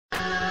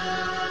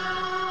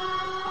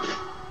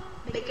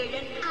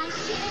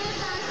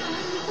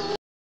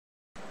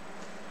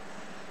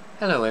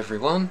Hello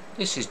everyone,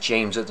 this is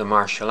James at the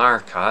Martial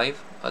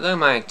Archive. Although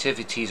my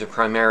activities are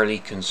primarily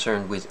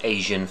concerned with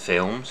Asian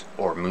films,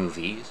 or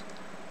movies,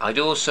 I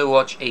do also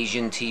watch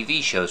Asian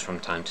TV shows from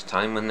time to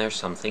time when there's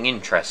something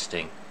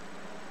interesting.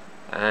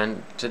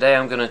 And today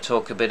I'm going to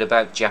talk a bit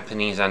about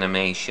Japanese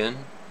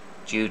animation,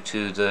 due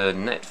to the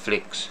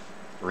Netflix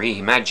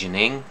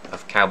reimagining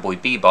of Cowboy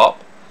Bebop.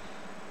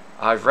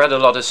 I've read a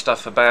lot of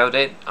stuff about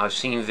it, I've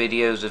seen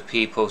videos of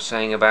people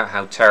saying about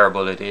how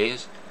terrible it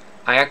is.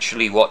 I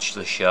actually watched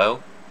the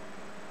show,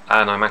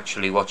 and I'm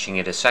actually watching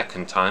it a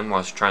second time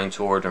whilst trying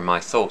to order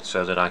my thoughts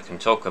so that I can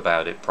talk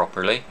about it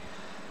properly.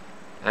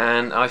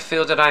 And I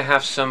feel that I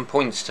have some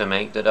points to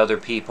make that other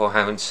people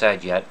haven't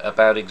said yet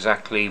about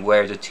exactly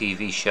where the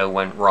TV show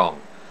went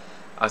wrong.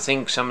 I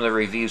think some of the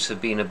reviews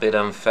have been a bit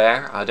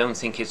unfair. I don't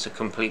think it's a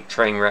complete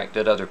train wreck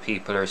that other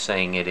people are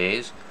saying it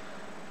is,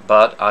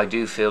 but I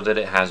do feel that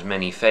it has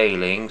many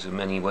failings and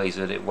many ways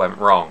that it went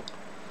wrong.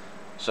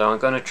 So I'm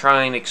going to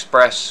try and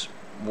express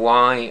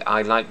why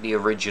I like the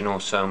original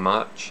so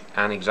much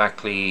and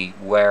exactly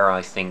where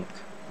I think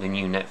the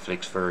new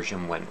Netflix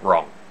version went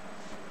wrong.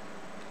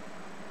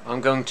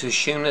 I'm going to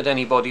assume that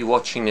anybody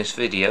watching this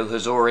video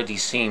has already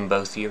seen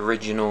both the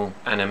original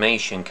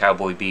animation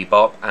Cowboy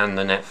Bebop and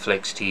the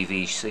Netflix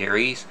TV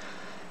series.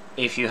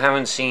 If you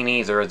haven't seen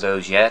either of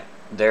those yet,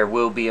 there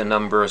will be a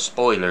number of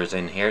spoilers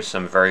in here,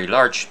 some very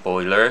large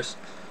spoilers.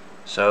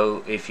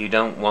 So if you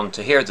don't want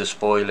to hear the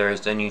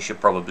spoilers, then you should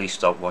probably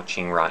stop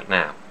watching right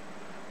now.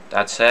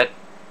 That said,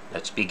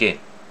 let's begin.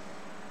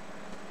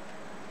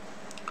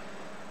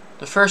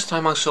 The first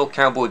time I saw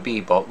Cowboy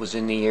Bebop was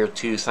in the year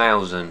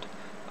 2000.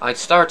 I'd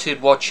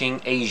started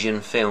watching Asian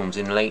films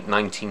in late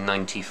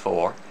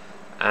 1994,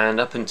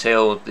 and up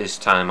until this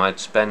time I'd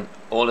spent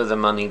all of the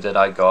money that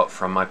I got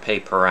from my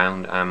paper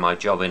round and my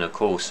job in a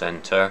call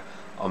centre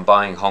on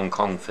buying Hong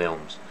Kong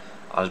films.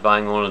 I was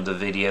buying all of the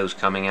videos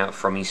coming out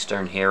from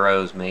Eastern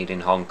Heroes, Made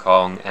in Hong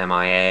Kong,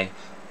 MIA,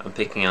 and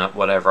picking up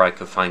whatever I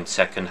could find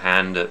second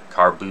hand at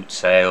car boot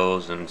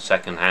sales and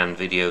second hand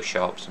video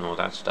shops and all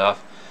that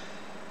stuff.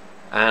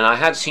 And I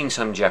had seen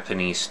some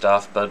Japanese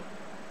stuff, but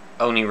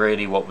only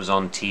really what was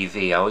on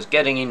TV. I was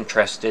getting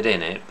interested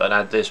in it, but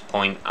at this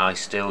point I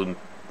still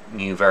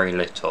knew very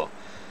little.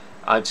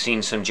 I'd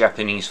seen some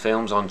Japanese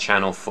films on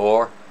Channel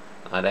 4.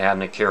 They had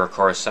an Akira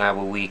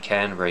Kurosawa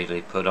weekend where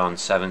they put on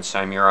Seven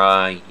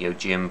Samurai,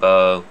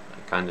 Yojimbo,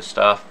 that kind of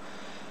stuff.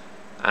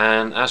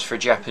 And as for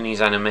Japanese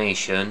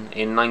animation,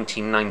 in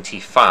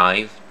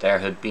 1995 there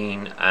had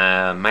been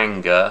a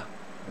manga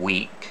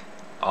week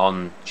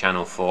on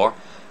Channel 4.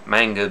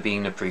 Manga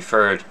being the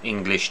preferred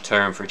English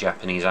term for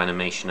Japanese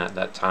animation at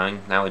that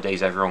time.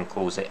 Nowadays everyone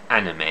calls it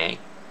anime.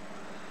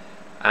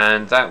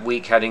 And that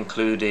week had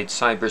included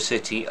Cyber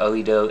City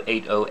Oedo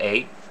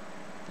 808,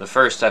 the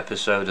first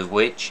episode of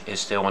which is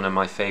still one of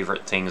my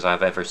favourite things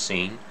I've ever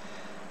seen.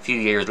 A few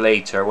years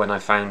later, when I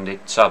found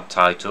it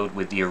subtitled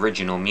with the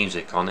original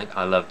music on it,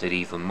 I loved it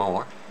even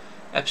more.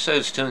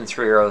 Episodes 2 and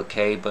 3 are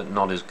okay, but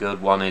not as good.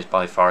 1 is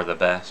by far the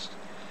best.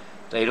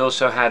 They'd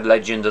also had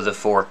Legend of the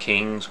Four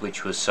Kings,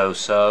 which was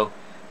so-so.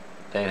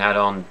 They'd had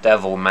on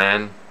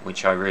Devilman,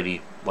 which I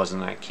really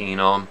wasn't that keen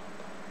on.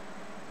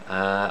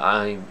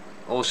 I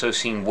also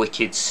seen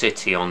Wicked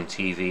City on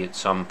TV at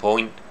some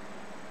point,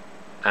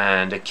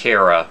 and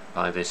Akira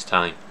by this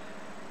time.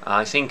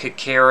 I think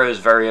Akira is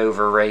very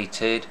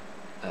overrated.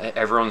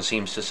 Everyone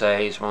seems to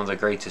say it's one of the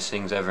greatest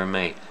things ever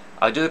made.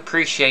 I do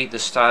appreciate the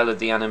style of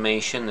the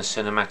animation, the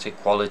cinematic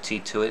quality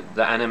to it.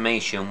 The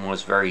animation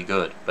was very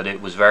good, but it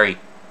was very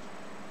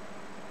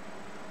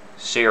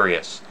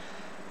serious,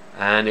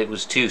 and it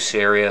was too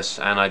serious,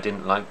 and I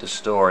didn't like the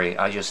story.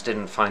 I just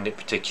didn't find it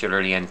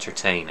particularly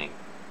entertaining,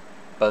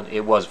 but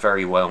it was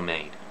very well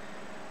made.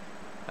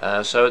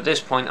 So at this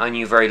point I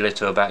knew very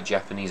little about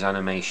Japanese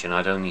animation.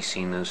 I'd only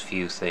seen those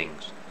few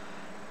things,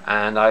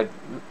 and I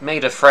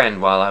made a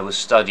friend while I was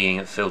studying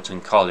at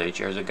Filton College.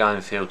 There's a guy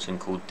in Filton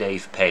called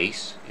Dave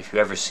Pace. If you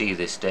ever see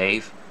this,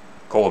 Dave,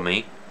 call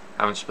me.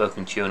 I haven't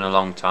spoken to you in a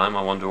long time.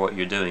 I wonder what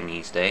you're doing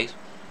these days.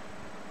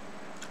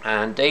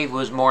 And Dave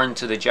was more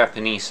into the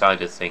Japanese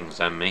side of things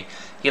than me.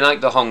 He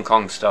liked the Hong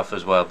Kong stuff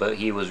as well, but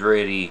he was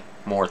really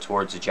more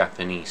towards the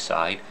Japanese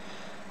side.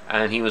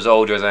 And he was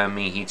older than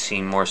me, he'd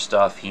seen more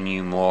stuff, he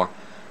knew more.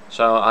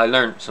 So I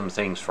learnt some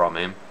things from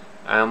him.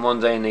 And one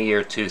day in the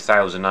year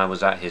 2000 I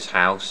was at his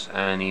house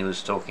and he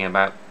was talking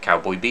about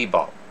Cowboy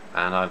Bebop.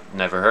 And I've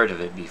never heard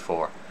of it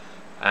before.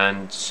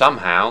 And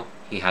somehow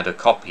he had a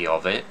copy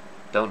of it.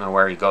 Don't know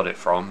where he got it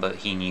from, but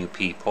he knew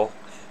people.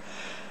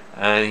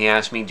 And he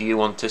asked me, do you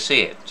want to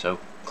see it? So,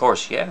 of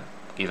course, yeah,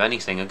 give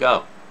anything a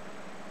go.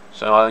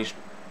 So I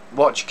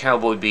watched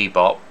Cowboy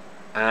Bebop,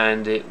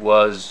 and it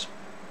was,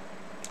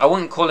 I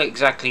wouldn't call it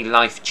exactly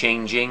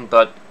life-changing,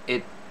 but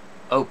it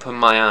opened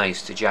my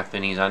eyes to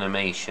Japanese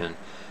animation.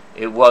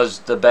 It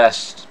was the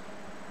best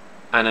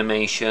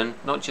animation,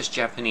 not just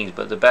Japanese,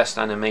 but the best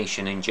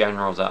animation in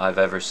general that I've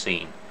ever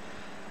seen.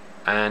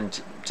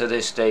 And to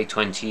this day,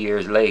 20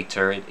 years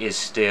later, it is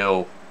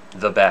still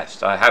the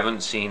best. I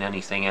haven't seen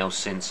anything else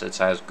since that's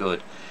as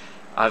good.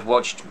 I've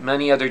watched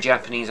many other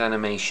Japanese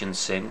animations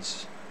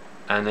since,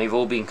 and they've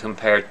all been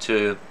compared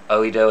to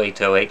Oedo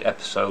 808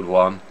 Episode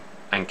 1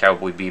 and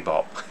Cowboy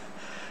Bebop.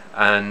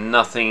 And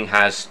nothing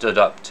has stood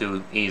up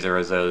to either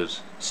of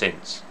those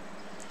since.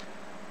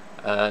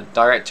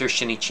 Director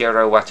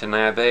Shinichiro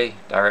Watanabe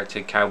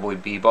directed Cowboy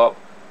Bebop,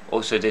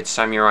 also did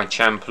Samurai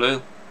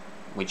Champloo,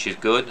 which is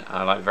good,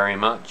 I like very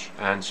much,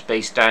 and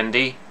Space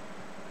Dandy,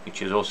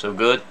 which is also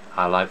good,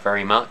 I like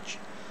very much,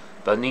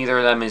 but neither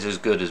of them is as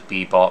good as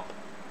Bebop.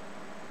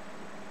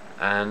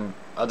 And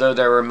although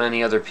there were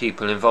many other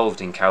people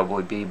involved in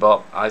Cowboy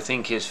Bebop, I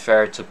think it's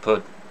fair to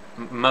put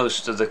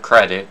most of the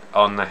credit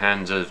on the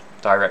hands of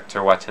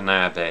director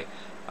Watanabe.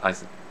 I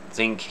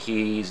think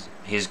his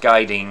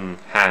guiding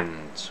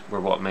hands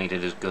were what made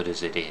it as good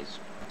as it is.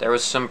 There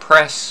was some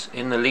press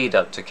in the lead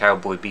up to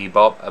Cowboy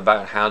Bebop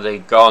about how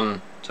they'd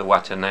gone to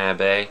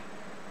Watanabe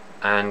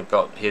and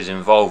got his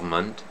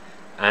involvement,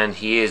 and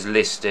he is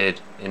listed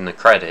in the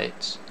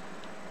credits.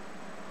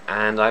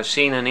 And I've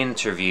seen an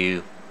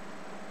interview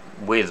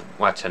with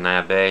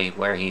Watanabe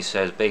where he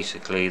says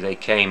basically they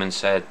came and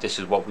said, this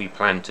is what we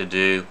plan to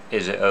do,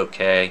 is it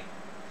okay?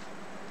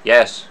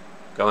 Yes,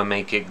 go and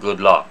make it, good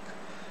luck.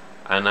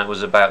 And that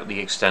was about the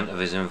extent of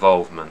his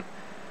involvement,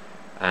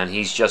 and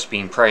he's just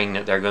been praying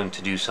that they're going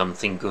to do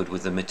something good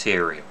with the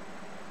material.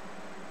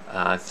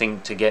 I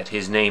think to get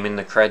his name in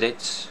the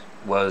credits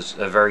was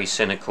a very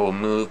cynical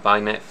move by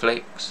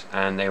Netflix,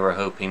 and they were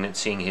hoping that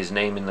seeing his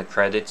name in the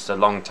credits, the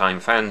long-time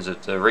fans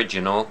of the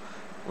original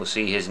will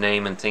see his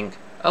name and think,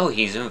 oh,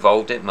 he's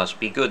involved, it must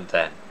be good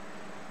then,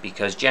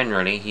 because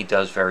generally he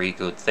does very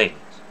good things.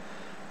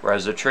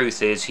 Whereas the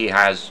truth is he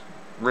has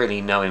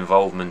really no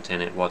involvement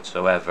in it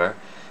whatsoever.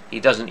 He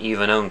doesn't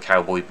even own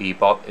Cowboy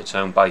Bebop, it's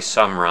owned by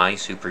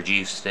Sunrise, who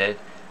produced it,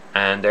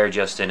 and they're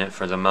just in it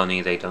for the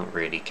money, they don't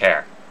really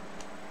care.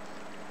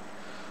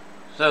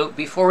 So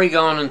before we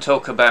go on and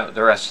talk about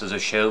the rest of the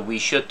show, we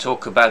should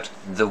talk about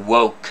the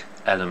woke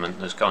element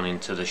that's gone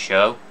into the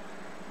show,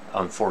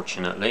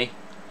 unfortunately.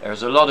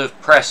 There's a lot of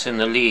press in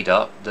the lead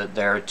up that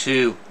there are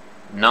 2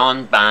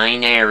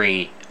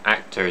 non-binary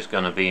actors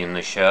going to be in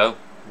the show.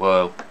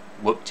 Well,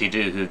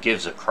 whoop-de-doo, who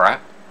gives a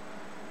crap?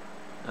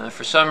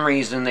 For some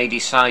reason they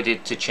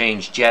decided to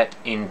change Jet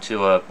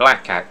into a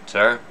black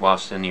actor,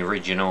 whilst in the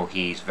original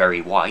he's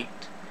very white.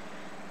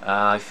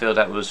 I feel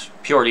that was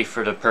purely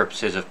for the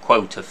purposes of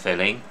quota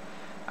filling,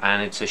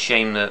 and it's a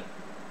shame that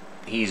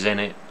he's in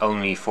it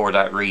only for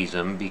that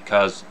reason,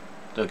 because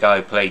the guy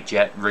who played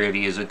Jet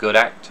really is a good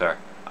actor.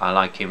 I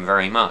like him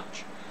very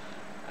much,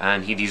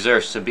 and he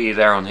deserves to be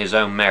there on his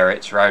own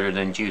merits rather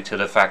than due to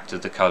the fact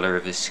of the colour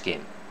of his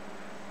skin.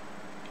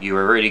 You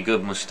were really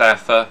good,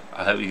 Mustafa.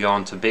 I hope you go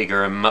on to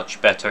bigger and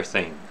much better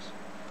things.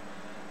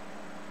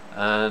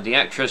 The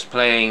actress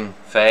playing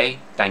Faye,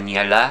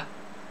 Daniela,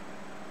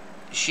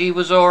 she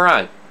was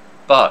alright,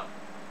 but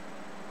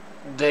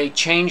they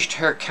changed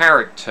her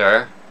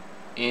character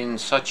in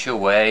such a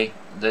way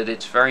that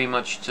it's very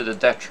much to the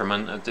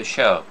detriment of the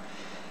show.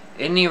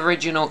 In the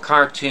original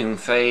cartoon,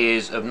 Faye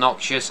is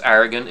obnoxious,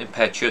 arrogant,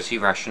 impetuous,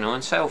 irrational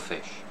and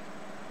selfish.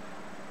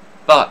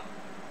 But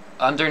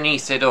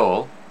underneath it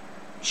all,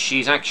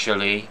 she's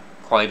actually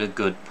quite a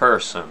good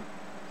person,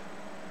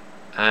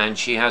 and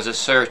she has a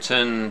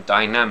certain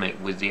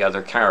dynamic with the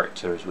other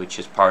characters, which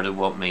is part of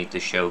what made the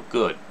show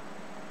good.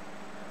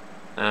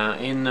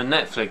 In the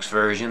Netflix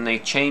version they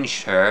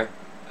changed her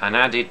and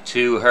added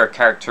to her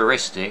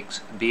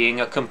characteristics being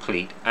a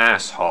complete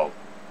asshole.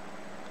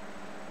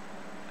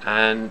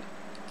 And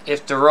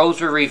if the roles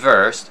were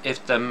reversed,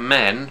 if the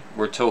men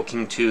were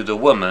talking to the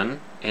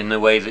woman in the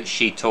way that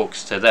she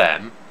talks to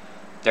them,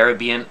 there would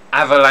be an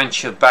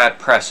avalanche of bad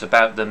press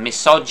about the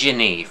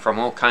misogyny from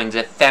all kinds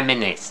of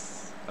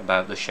feminists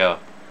about the show.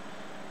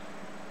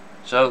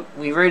 So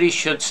we really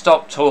should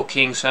stop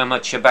talking so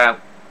much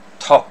about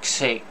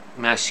toxic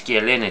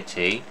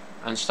masculinity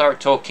and start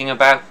talking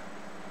about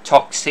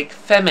toxic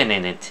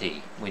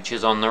femininity, which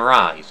is on the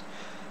rise.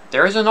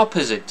 There is an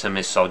opposite to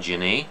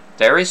misogyny.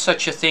 There is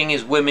such a thing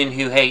as women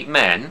who hate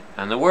men,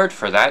 and the word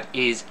for that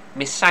is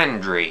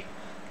misandry.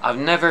 I've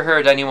never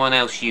heard anyone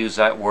else use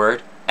that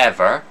word,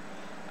 ever,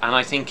 and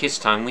I think it's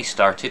time we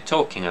started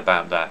talking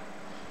about that.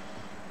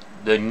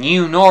 The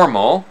new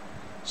normal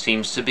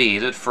seems to be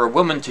that for a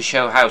woman to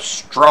show how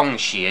strong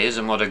she is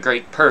and what a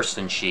great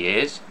person she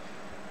is,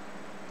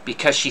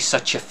 because she's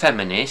such a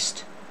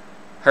feminist,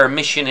 her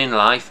mission in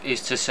life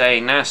is to say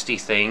nasty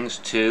things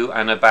to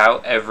and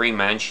about every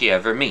man she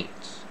ever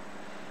meets.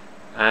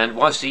 And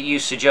whilst it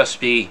used to just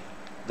be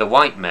the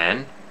white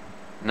man,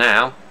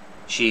 now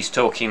she's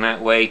talking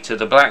that way to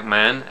the black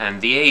man and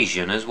the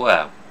Asian as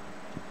well.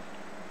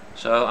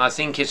 So I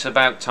think it's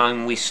about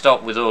time we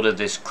stop with all of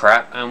this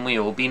crap and we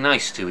all be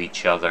nice to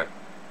each other.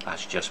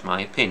 That's just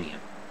my opinion.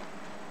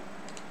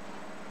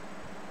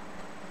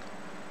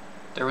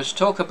 There was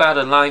talk about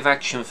a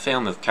live-action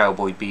film of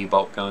Cowboy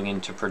Bebop going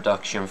into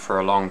production for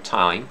a long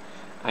time,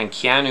 and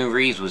Keanu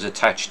Reeves was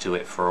attached to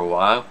it for a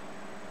while.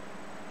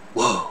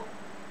 Whoa!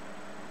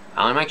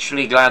 I'm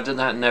actually glad that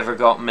that never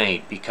got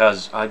made,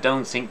 because I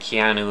don't think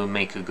Keanu would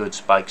make a good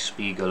Spike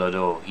Spiegel at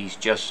all. He's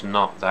just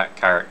not that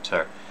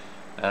character.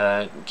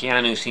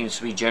 Keanu seems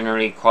to be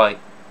generally quite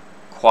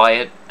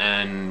quiet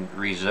and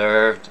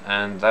reserved,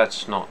 and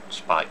that's not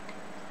Spike.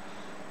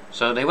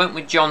 So they went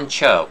with John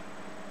Cho.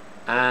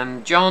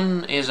 And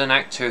John is an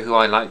actor who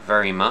I like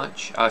very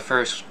much. I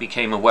first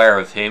became aware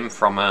of him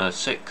from a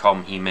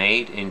sitcom he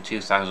made in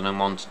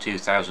 2001 to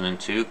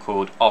 2002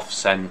 called Off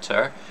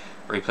Center,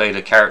 where he played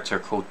a character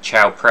called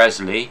Chow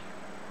Presley.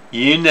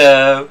 You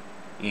know!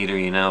 Either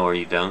you know or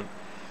you don't.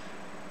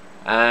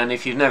 And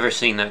if you've never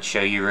seen that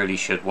show, you really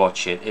should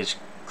watch it. It's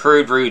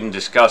crude, rude and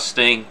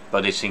disgusting,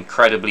 but it's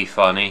incredibly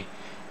funny.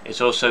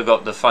 It's also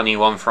got the funny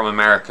one from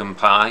American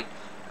Pie.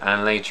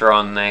 And later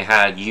on they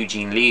had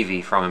Eugene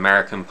Levy from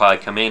American Pie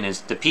come in as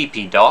the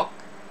pee-pee doc,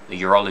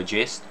 the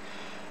urologist.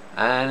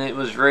 And it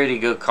was really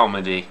good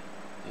comedy.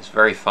 It's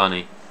very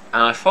funny.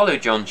 And I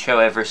followed John Cho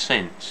ever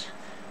since.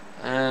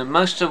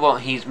 Most of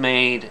what he's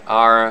made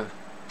are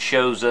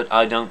shows that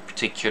I don't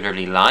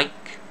particularly like.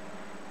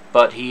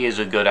 But he is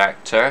a good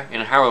actor.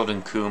 In Harold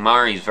and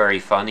Kumar he's very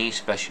funny,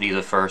 especially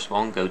the first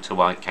one, Go to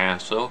White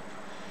Castle.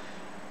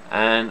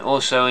 And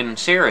also in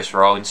serious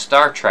role in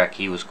Star Trek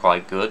he was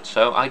quite good,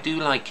 so I do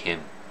like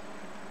him.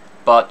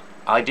 But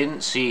I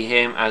didn't see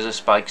him as a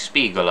Spike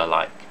Spiegel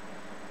alike.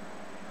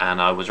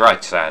 And I was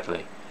right,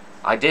 sadly.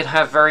 I did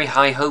have very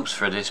high hopes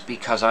for this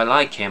because I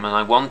like him and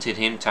I wanted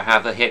him to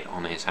have a hit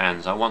on his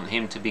hands. I want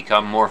him to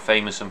become more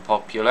famous and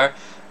popular.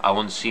 I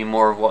want to see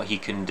more of what he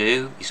can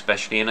do,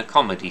 especially in a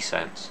comedy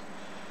sense.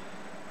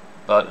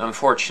 But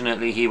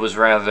unfortunately he was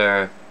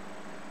rather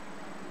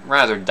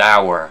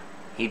dour.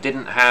 He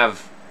didn't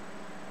have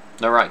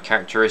the right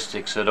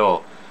characteristics at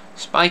all.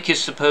 Spike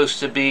is supposed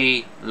to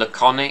be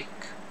laconic,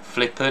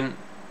 flippant,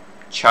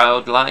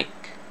 childlike,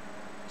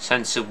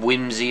 sense of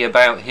whimsy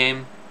about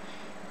him.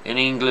 In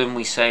England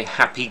we say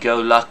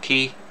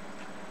happy-go-lucky.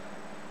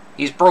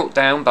 He's brought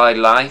down by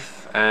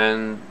life,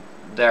 and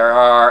there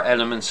are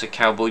elements of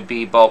Cowboy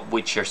Bebop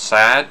which are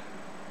sad.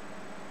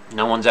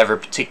 No one's ever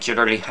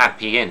particularly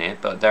happy in it,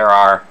 but there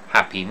are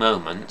happy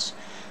moments,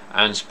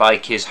 and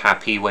Spike is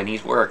happy when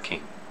he's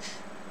working.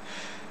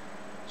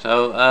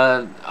 So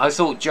I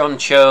thought John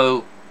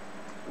Cho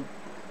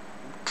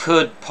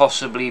could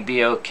possibly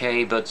be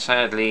okay, but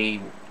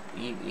sadly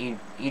he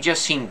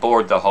just seemed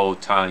bored the whole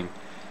time.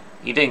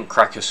 He didn't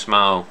crack a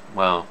smile,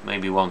 well,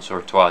 maybe once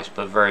or twice,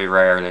 but very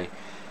rarely.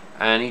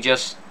 And he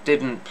just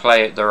didn't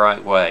play it the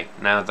right way.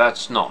 Now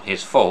that's not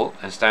his fault,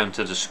 it's down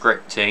to the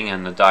scripting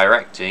and the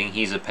directing.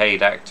 He's a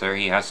paid actor,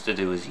 he has to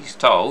do as he's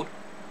told.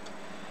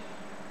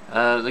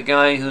 The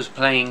guy who's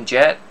playing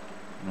Jet,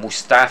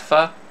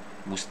 Mustafa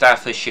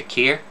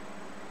Shakir,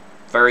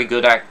 very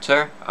good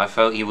actor. I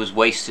felt he was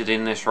wasted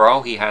in this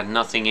role. He had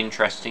nothing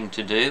interesting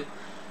to do,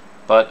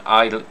 but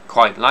I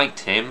quite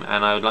liked him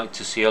and I would like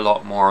to see a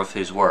lot more of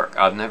his work.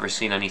 I've never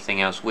seen anything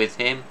else with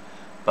him,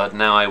 but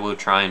now I will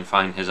try and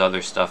find his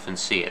other stuff and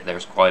see it.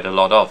 There's quite a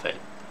lot of it.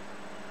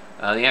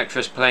 The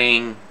actress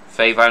playing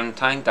Faye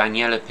Valentine,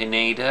 Daniela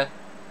Pineda,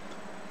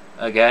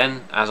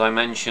 again, as I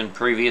mentioned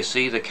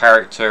previously, the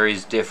character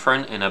is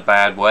different in a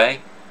bad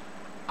way.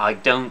 I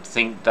don't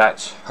think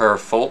that's her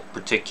fault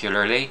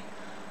particularly.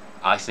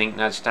 I think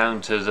that's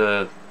down to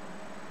the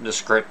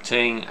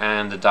scripting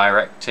and the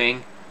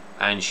directing,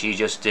 and she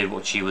just did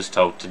what she was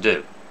told to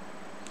do.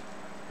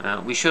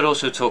 We should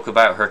also talk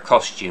about her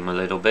costume a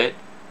little bit.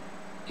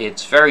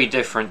 It's very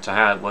different to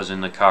how it was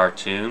in the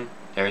cartoon.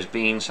 There's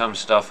been some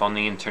stuff on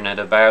the internet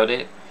about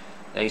it.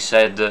 They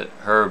said that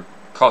her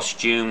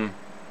costume,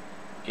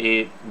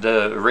 the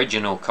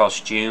original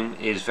costume,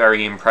 is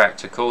very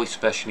impractical,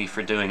 especially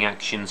for doing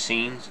action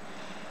scenes.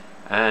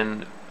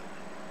 And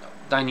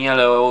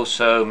Daniela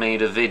also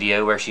made a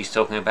video where she's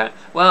talking about,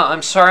 well,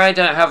 I'm sorry I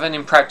don't have an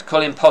impractical,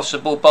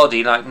 impossible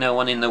body like no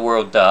one in the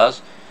world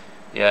does.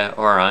 Yeah,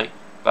 alright.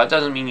 But that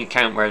doesn't mean you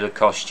can't wear the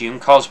costume.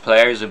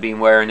 Cosplayers have been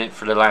wearing it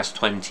for the last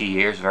 20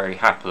 years very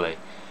happily.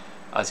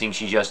 I think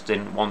she just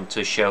didn't want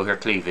to show her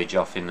cleavage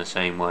off in the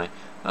same way.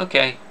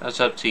 Okay,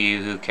 that's up to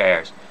you, who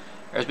cares?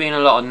 There's been a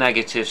lot of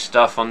negative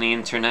stuff on the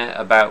internet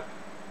about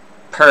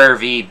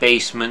pervy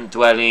basement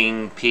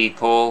dwelling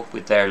people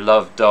with their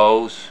love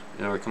dolls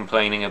who are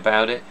complaining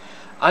about it.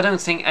 I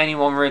don't think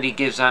anyone really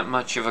gives that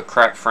much of a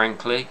crap,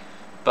 frankly,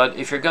 but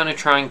if you're going to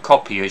try and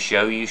copy a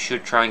show, you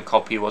should try and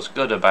copy what's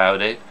good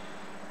about it.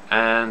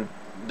 And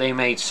they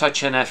made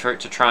such an effort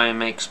to try and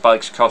make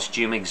Spike's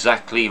costume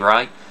exactly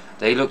right.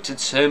 They looked at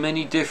so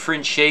many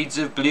different shades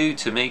of blue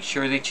to make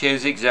sure they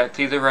chose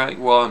exactly the right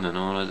one and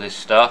all of this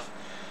stuff.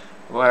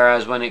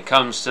 Whereas when it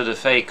comes to the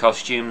Faye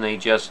costume, they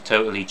just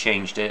totally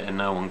changed it and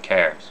no one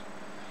cares.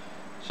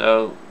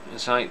 So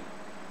it's like,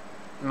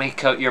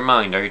 make up your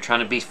mind. Are you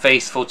trying to be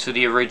faithful to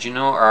the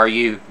original, or are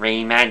you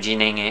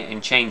reimagining it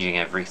and changing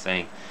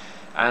everything?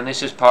 And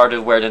this is part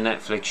of where the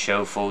Netflix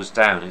show falls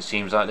down. It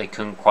seems like they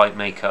couldn't quite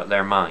make up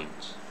their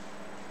minds.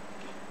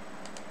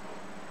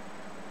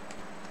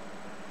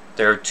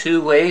 There are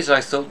two ways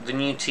I thought the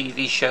new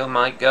TV show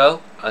might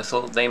go. I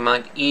thought they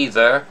might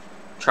either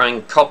try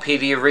and copy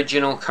the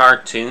original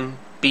cartoon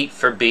beat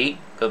for beat,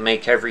 but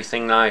make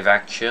everything live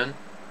action,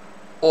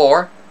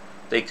 or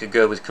they could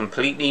go with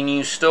completely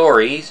new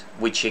stories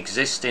which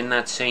exist in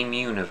that same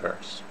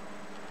universe.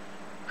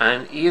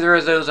 And either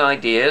of those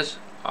ideas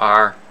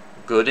are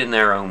good in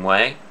their own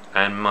way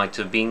and might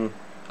have been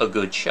a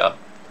good show.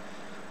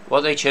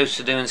 What they chose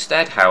to do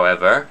instead,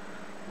 however,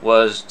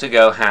 was to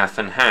go half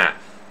and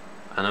half.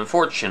 And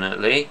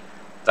unfortunately,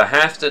 the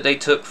half that they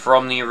took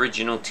from the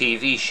original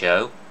TV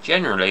show,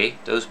 generally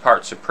those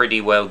parts are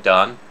pretty well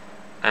done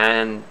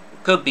and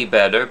could be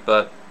better,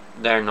 but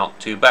they're not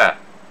too bad.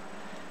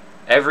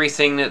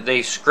 Everything that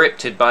they've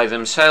scripted by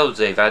themselves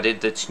they've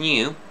added that's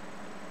new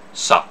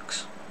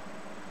sucks.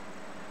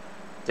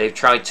 They've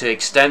tried to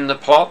extend the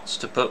plots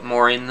to put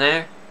more in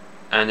there,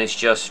 and it's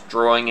just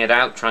drawing it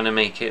out, trying to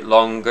make it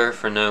longer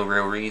for no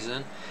real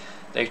reason.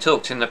 They've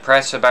talked in the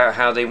press about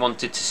how they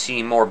wanted to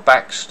see more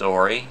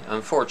backstory.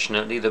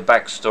 Unfortunately, the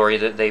backstory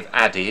that they've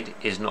added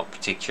is not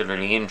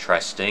particularly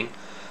interesting.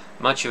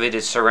 Much of it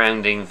is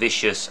surrounding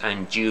Vicious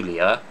and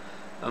Julia.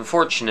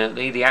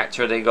 Unfortunately, the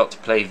actor they got to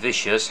play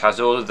Vicious has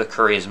all of the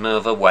charisma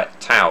of a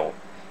wet towel.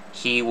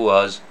 He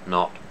was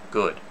not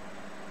good.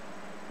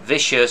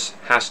 Vicious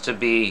has to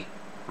be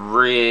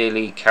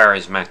really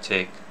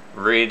charismatic,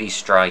 really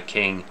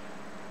striking,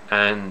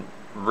 and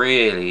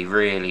really,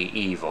 really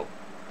evil.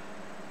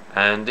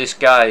 And this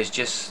guy is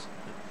just...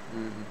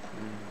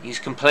 he's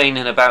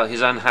complaining about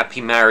his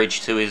unhappy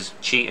marriage to his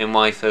cheating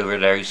wife over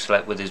there who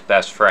slept with his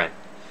best friend.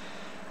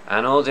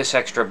 And all this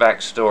extra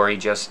backstory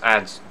just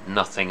adds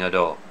nothing at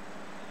all.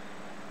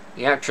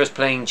 The actress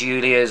playing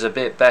Julia is a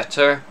bit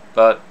better,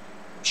 but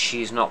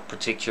she's not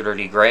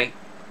particularly great.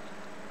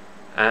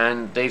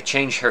 And they've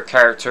changed her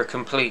character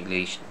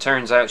completely.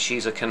 Turns out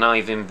she's a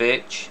conniving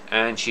bitch,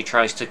 and she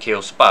tries to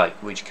kill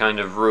Spike, which kind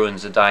of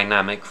ruins the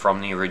dynamic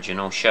from the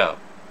original show.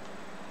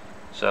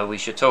 So we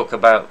should talk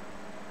about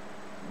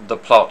the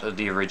plot of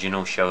the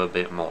original show a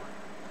bit more.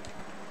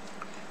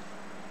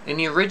 In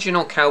the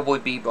original Cowboy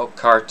Bebop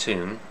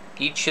cartoon,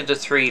 each of the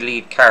three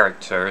lead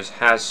characters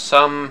has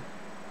some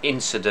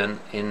incident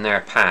in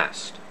their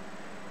past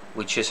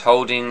which is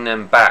holding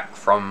them back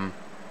from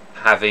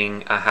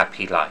having a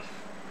happy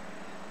life.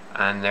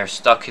 And they're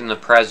stuck in the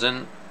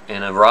present,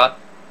 in a rut,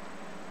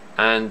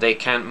 and they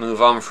can't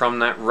move on from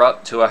that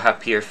rut to a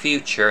happier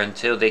future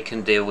until they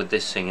can deal with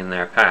this thing in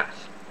their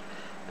past.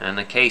 In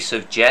the case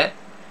of Jet,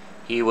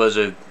 he was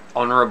a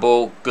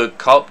honourable, good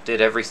cop,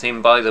 did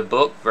everything by the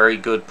book, very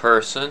good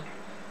person,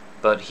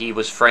 but he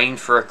was framed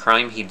for a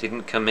crime he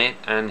didn't commit,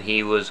 and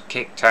he was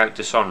kicked out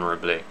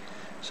dishonourably,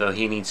 so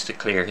he needs to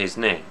clear his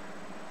name.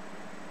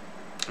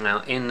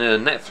 Now, in the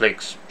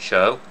Netflix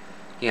show,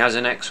 he has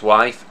an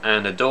ex-wife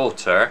and a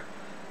daughter,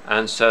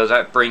 and so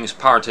that brings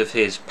part of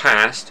his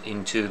past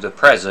into the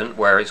present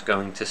where it's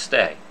going to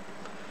stay.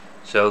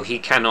 So he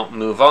cannot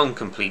move on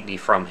completely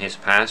from his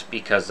past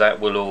because that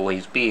will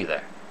always be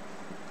there.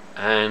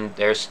 And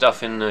there's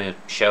stuff in the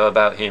show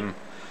about him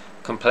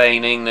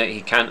complaining that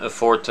he can't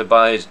afford to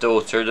buy his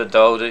daughter the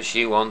doll that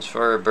she wants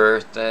for her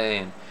birthday,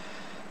 and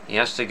he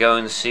has to go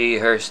and see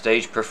her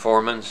stage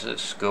performance at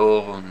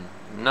school, and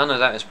none of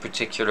that is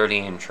particularly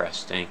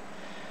interesting.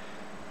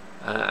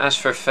 As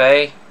for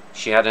Faye,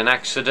 she had an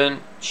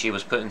accident. She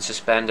was put in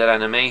suspended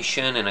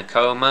animation in a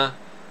coma.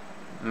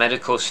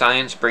 Medical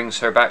science brings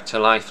her back to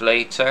life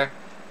later,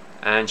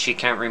 and she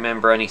can't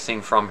remember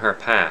anything from her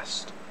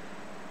past.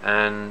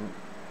 And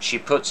she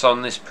puts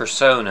on this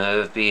persona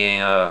of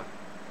being a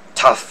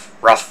tough,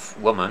 rough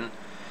woman,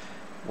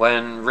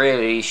 when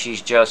really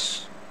she's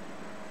just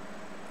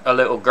a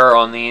little girl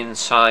on the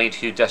inside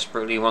who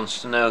desperately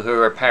wants to know who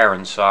her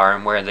parents are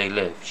and where they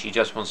live. She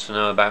just wants to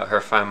know about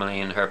her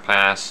family and her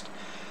past.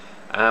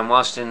 And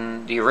whilst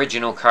in the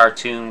original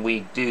cartoon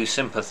we do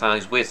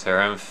sympathise with her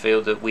and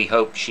feel that we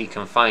hope she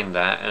can find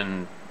that,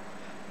 and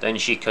then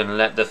she can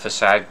let the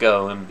facade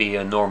go and be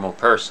a normal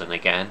person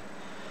again.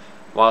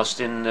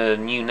 Whilst in the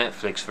new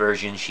Netflix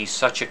version she's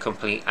such a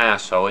complete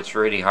asshole, it's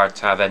really hard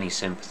to have any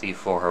sympathy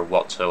for her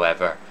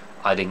whatsoever.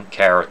 I didn't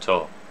care at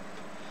all.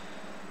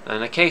 In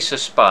the case of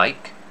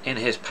Spike, in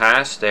his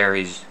past there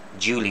is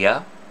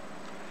Julia,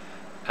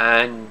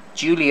 and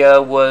Julia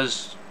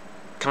was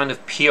kind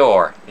of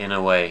pure in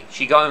a way.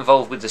 She got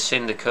involved with the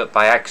syndicate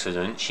by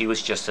accident. She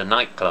was just a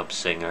nightclub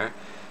singer.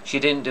 She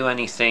didn't do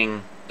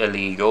anything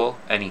illegal,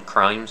 any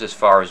crimes as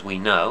far as we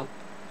know,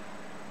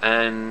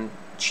 and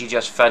she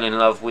just fell in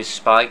love with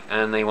Spike,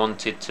 and they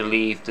wanted to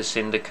leave the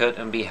syndicate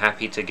and be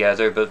happy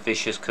together, but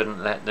Vicious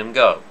couldn't let them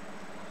go.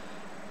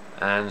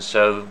 And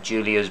so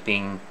Julia's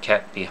being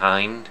kept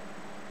behind,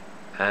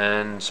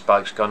 and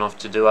Spike's gone off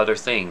to do other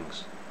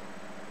things.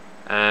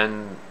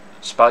 And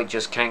Spike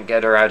just can't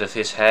get her out of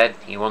his head.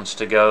 He wants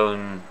to go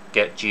and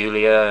get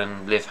Julia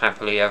and live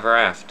happily ever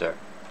after.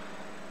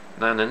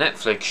 Now in the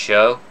Netflix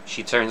show,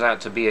 she turns out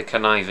to be a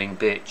conniving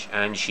bitch,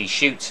 and she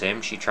shoots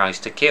him. She tries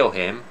to kill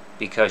him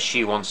because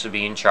she wants to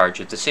be in charge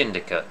of the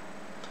syndicate.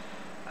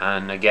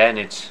 And again,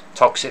 it's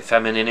toxic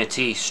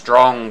femininity,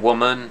 strong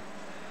woman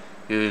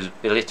who's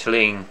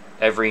belittling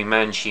every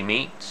man she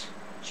meets.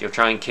 She'll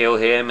try and kill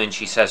him, and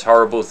she says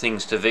horrible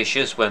things to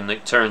Vicious when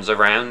it turns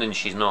around and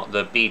she's not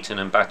the beaten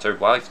and battered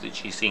wife that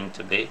she seemed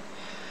to be.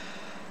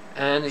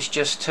 And it's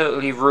just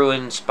totally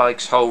ruined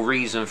Spike's whole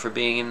reason for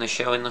being in the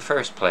show in the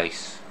first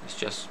place. It's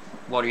just,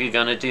 what are you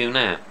going to do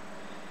now?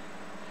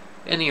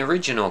 In the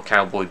original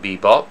Cowboy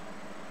Bebop,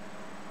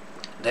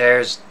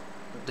 there's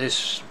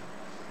this,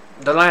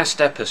 the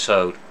last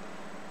episode,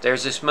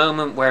 there's this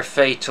moment where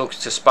Faye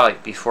talks to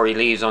Spike before he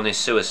leaves on his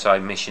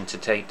suicide mission to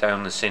take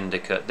down the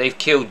syndicate. They've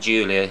killed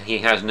Julia, he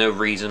has no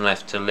reason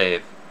left to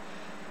live,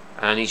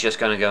 and he's just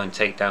going to go and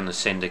take down the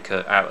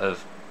syndicate out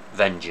of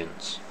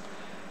vengeance.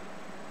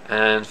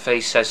 And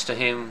Faye says to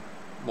him,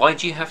 why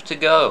do you have to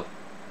go?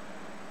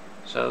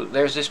 So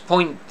there's this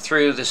point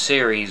through the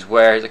series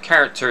where the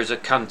characters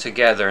have come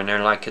together and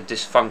they're like a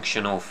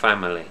dysfunctional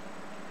family.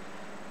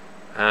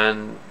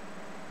 And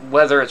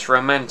whether it's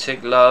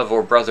romantic love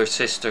or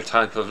brother-sister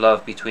type of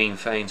love between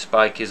Faye and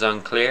Spike is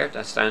unclear.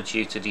 That's down to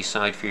you to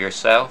decide for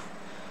yourself.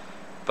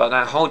 But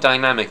that whole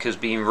dynamic has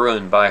been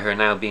ruined by her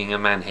now being a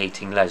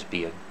man-hating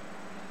lesbian.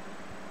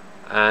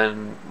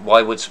 And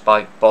why would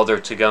Spike bother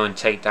to go and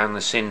take down the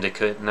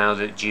syndicate now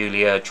that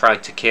Julia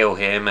tried to kill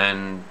him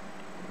and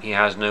he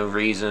has no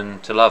reason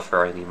to love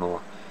her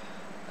anymore?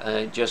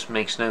 It just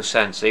makes no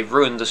sense. They've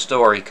ruined the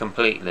story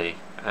completely.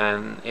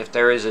 And if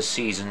there is a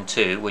season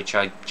 2, which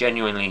I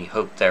genuinely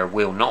hope there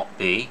will not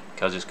be,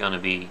 because it's going to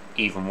be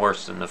even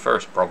worse than the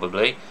first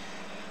probably,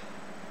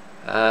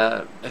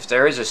 if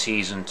there is a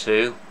season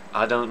 2,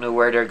 I don't know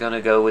where they're going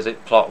to go with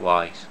it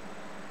plot-wise.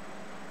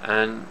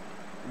 And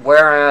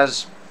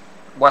whereas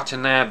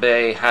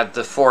Watanabe had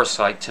the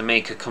foresight to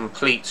make a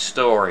complete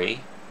story,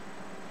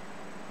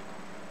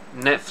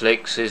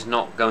 Netflix is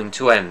not going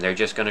to end. They're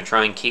just going to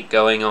try and keep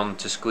going on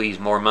to squeeze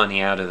more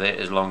money out of it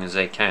as long as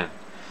they can.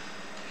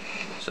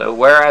 So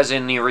whereas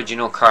in the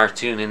original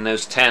cartoon, in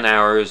those 10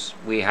 hours,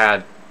 we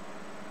had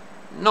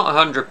not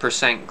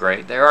 100%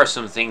 great. There are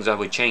some things I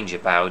would change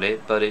about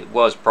it, but it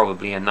was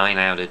probably a 9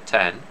 out of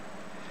 10.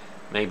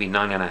 Maybe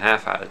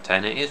 9.5 out of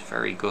 10. It is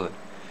very good.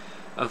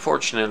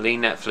 Unfortunately,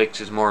 Netflix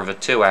is more of a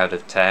 2 out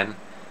of 10.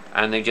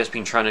 And they've just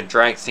been trying to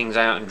drag things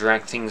out and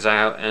drag things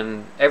out.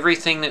 And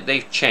everything that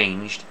they've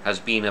changed has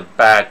been a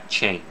bad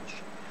change.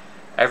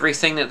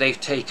 Everything that they've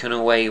taken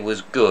away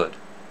was good.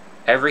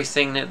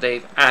 Everything that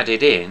they've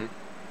added in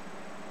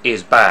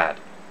is bad,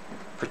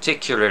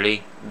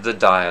 particularly the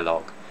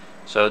dialogue.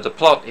 So the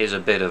plot is a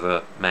bit of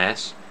a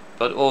mess,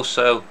 but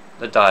also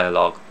the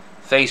dialogue.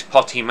 Faye's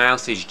potty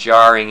mouth is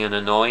jarring and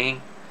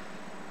annoying.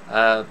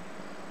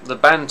 The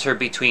banter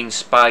between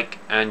Spike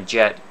and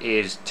Jet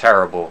is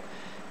terrible.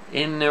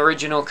 In the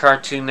original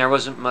cartoon there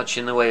wasn't much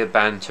in the way of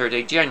banter.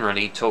 They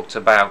generally talked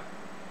about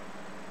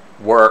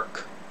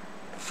work,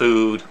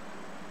 food,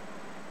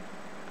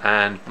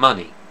 and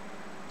money.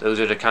 Those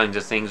are the kinds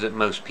of things that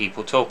most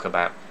people talk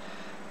about.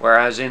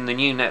 Whereas in the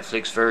new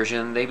Netflix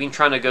version, they've been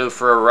trying to go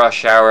for a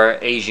rush hour,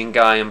 Asian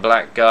guy and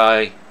black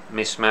guy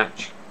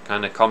mismatch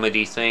kind of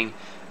comedy thing,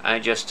 and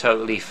it just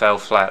totally fell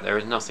flat. There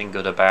was nothing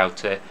good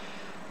about it.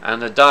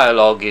 And the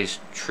dialogue is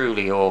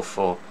truly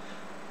awful.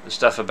 The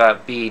stuff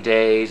about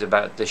B-days,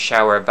 about the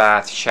shower,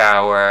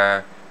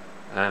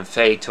 and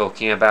Faye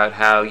talking about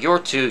how you're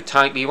too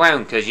tightly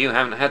wound because you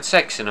haven't had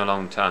sex in a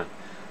long time.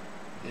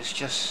 It's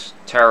just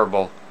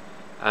terrible.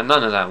 And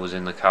none of that was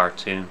in the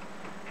cartoon.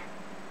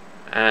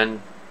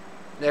 And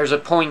there's a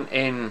point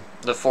in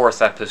the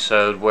 4th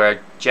episode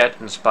where Jet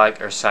and Spike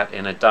are sat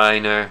in a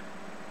diner.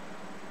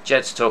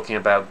 Jet's talking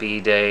about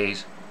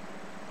B-days,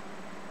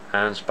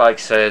 and Spike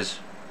says,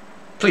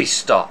 please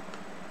stop.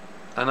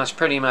 And that's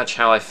pretty much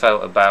how I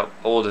felt about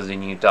all of the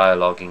new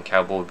dialogue in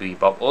Cowboy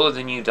Bebop. All of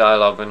the new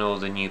dialogue and all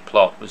the new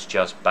plot was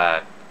just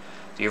bad.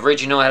 The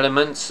original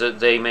elements that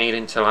they made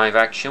into live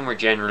action were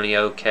generally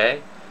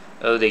okay,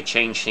 though they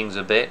changed things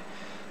a bit.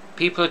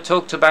 People have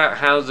talked about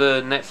how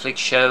the Netflix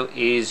show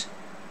is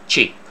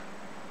cheap,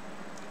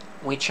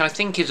 which I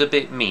think is a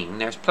bit mean.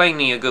 There's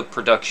plainly a good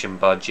production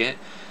budget.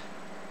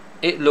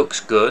 It looks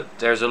good.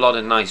 There's a lot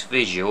of nice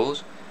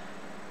visuals.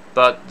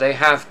 But they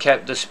have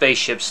kept the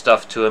spaceship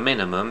stuff to a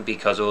minimum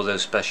because all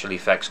those special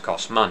effects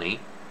cost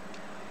money.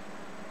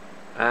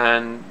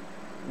 And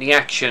the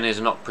action is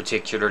not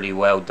particularly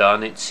well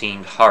done. It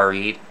seemed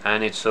hurried,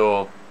 and it's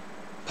all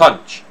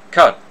punch,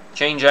 cut,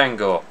 change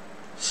angle,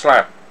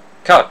 slap,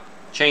 cut,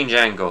 change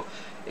angle.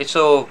 It's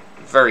all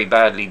very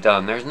badly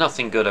done. There's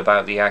nothing good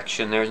about the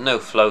action. There's no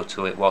flow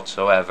to it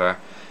whatsoever.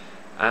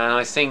 And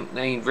I think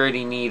they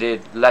really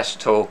needed less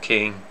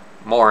talking,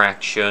 more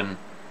action,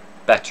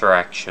 better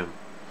action.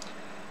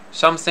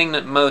 Something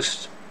that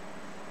most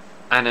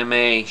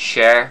anime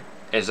share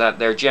is that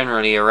they're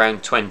generally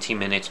around 20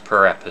 minutes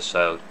per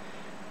episode.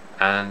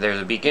 And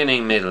there's a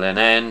beginning, middle and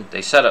end.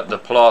 They set up the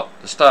plot,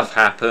 the stuff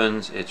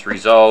happens, it's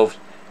resolved,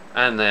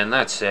 and then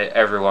that's it.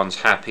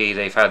 Everyone's happy,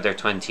 they've had their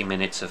 20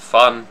 minutes of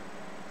fun,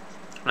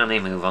 and they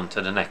move on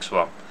to the next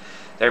one.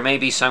 There may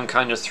be some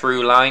kind of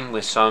through line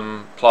with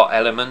some plot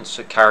elements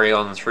that carry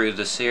on through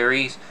the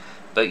series,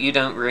 but you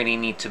don't really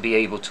need to be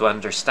able to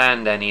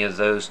understand any of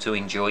those to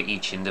enjoy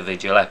each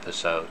individual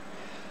episode.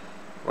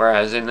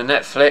 Whereas in the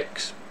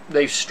Netflix,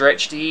 they've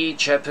stretched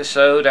each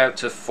episode out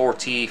to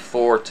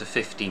 44 to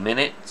 50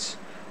 minutes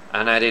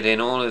and added in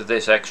all of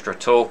this extra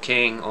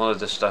talking, all of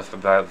the stuff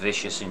about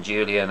Vicious and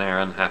Julia and their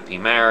unhappy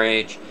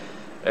marriage.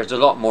 There's a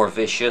lot more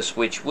Vicious,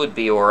 which would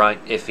be alright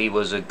if he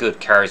was a good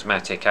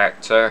charismatic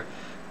actor,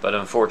 but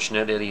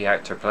unfortunately the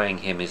actor playing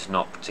him is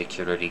not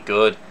particularly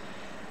good.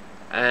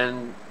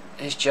 And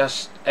it's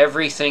just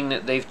everything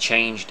that they've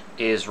changed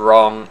is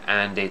wrong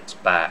and it's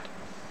bad.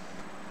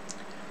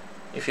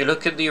 If you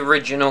look at the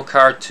original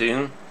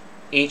cartoon,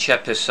 each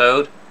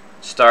episode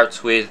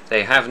starts with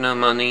they have no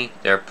money,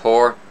 they're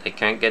poor, they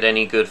can't get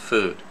any good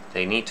food.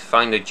 They need to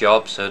find a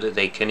job so that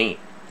they can eat.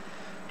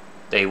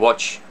 They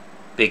watch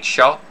Big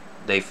Shot,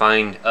 they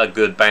find a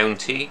good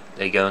bounty,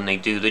 they go and they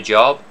do the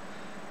job.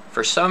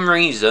 For some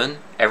reason,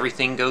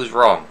 everything goes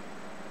wrong.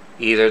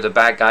 Either the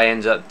bad guy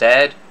ends up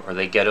dead, or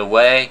they get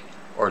away,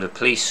 or the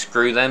police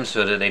screw them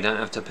so that they don't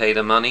have to pay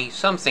the money.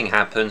 Something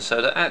happens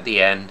so that at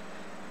the end,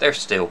 they're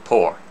still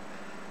poor.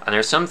 And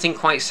there's something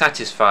quite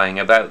satisfying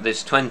about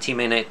this 20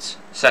 minutes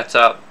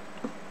setup,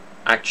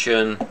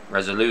 action,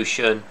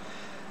 resolution,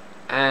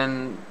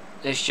 and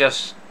it's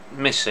just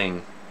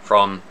missing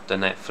from the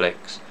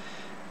Netflix.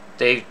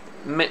 They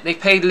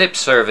paid lip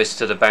service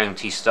to the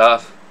bounty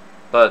stuff,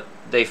 but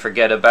they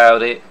forget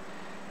about it,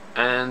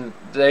 and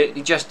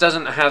it just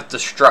doesn't have the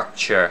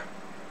structure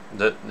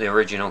that the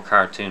original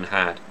cartoon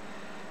had.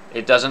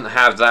 It doesn't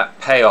have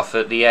that payoff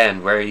at the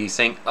end where you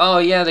think, oh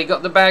yeah, they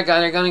got the bad guy,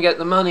 they're going to get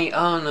the money.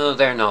 Oh no,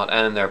 they're not,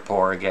 and they're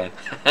poor again.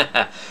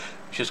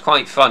 Which is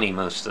quite funny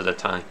most of the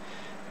time.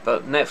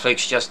 But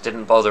Netflix just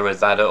didn't bother with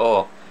that at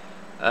all.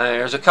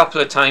 There's a couple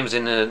of times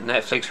in the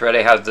Netflix where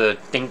they have the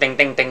ding ding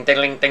ding ding ding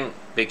ding ding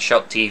Big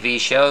Shot TV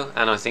show,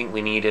 and I think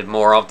we needed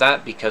more of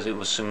that because it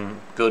was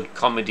some good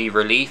comedy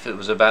relief. It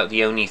was about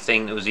the only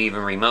thing that was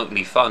even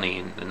remotely funny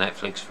in the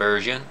Netflix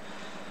version.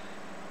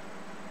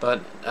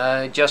 But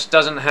it just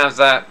doesn't have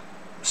that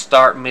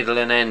start, middle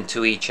and end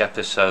to each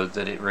episode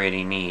that it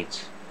really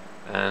needs.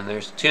 And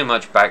there's too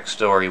much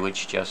backstory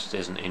which just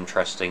isn't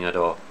interesting at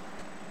all.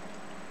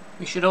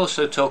 We should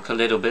also talk a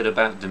little bit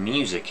about the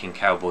music in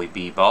Cowboy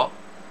Bebop.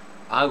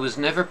 I was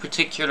never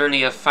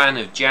particularly a fan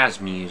of jazz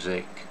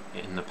music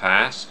in the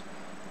past,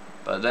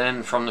 but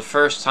then from the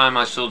first time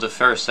I saw the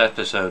first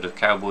episode of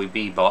Cowboy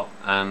Bebop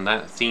and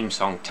that theme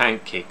song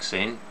Tank kicks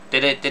in,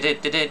 I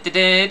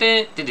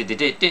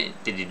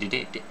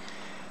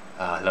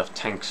love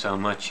Tank so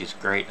much, it's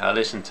great. I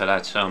listened to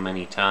that so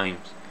many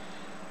times.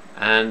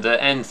 And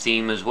the end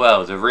theme as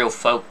well, the real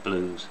folk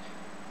blues.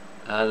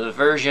 The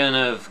version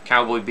of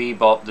Cowboy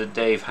Bebop that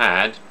Dave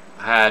had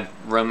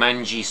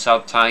Romanji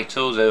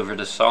subtitles over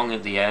the song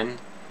at the end.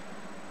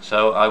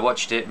 So I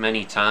watched it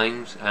many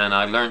times and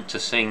I learned to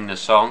sing the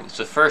song. It's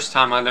the first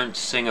time I learned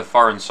to sing a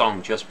foreign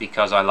song just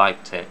because I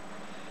liked it.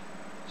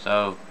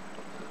 So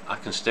I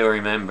can still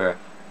remember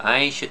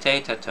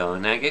Aishite tato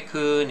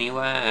nagaku ni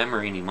wa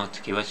amarini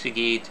motoki wa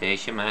sugite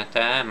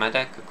shimata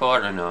madaka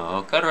koro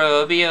no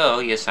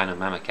karobio yasano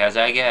mama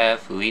kazaga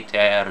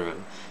fuiteru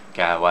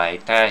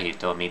kawaita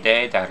hitomi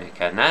de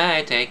darika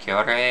naite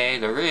kyore,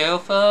 the real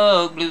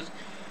folk blues.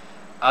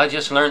 I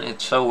just learned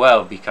it so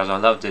well because I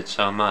loved it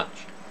so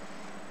much.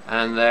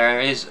 And there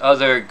is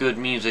other good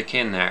music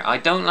in there. I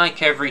don't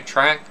like every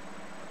track,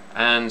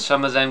 and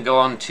some of them go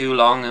on too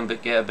long and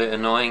get a bit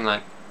annoying,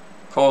 like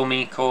Call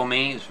Me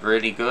is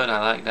really good, I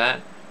like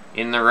that.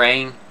 In the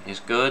Rain is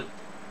good,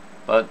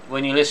 but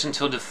when you listen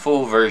to the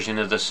full version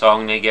of the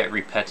song they get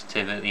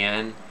repetitive at the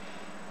end.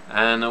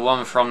 And the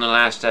one from the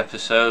last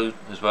episode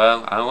as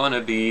well, I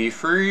Wanna Be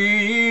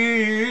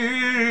Free,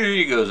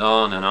 goes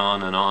on and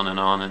on and on and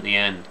on at the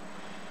end.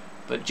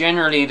 But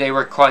generally they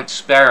were quite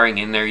sparing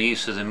in their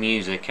use of the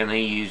music and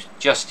they used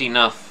just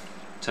enough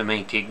to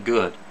make it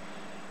good.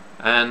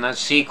 And that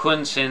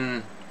sequence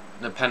in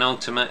the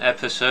penultimate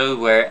episode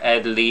where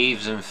Ed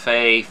leaves and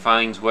Faye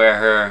finds where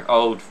her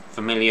old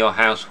familial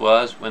house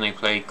was when they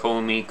played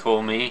Call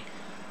Me,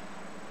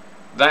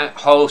 that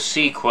whole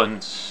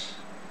sequence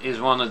is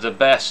one of the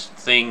best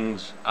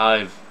things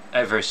I've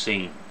ever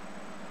seen.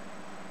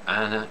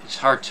 And it's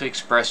hard to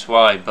express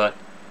why, but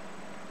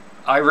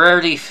I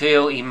rarely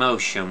feel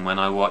emotion when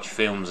I watch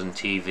films and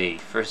TV.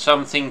 For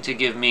something to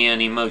give me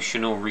an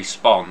emotional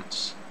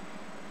response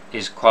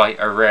is quite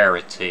a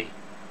rarity.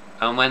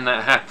 And when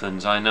that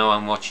happens, I know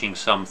I'm watching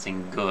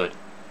something good.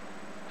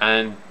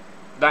 And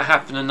that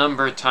happened a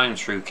number of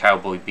times through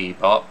Cowboy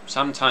Bebop.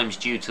 Sometimes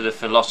due to the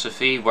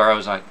philosophy where I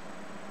was like,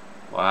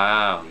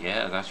 wow,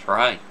 yeah, that's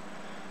right.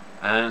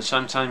 And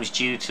sometimes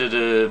due to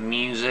the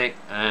music,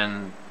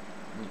 and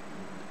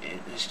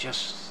it's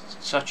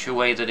just such a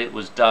way that it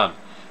was done.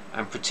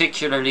 And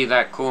particularly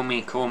that Call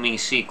Me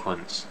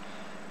sequence.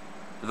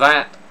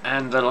 That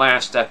and the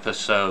last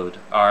episode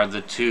are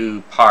the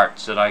two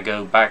parts that I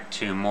go back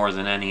to more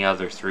than any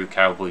other through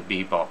Cowboy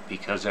Bebop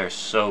because they're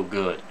so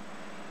good.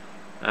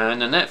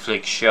 And the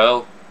Netflix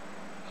show,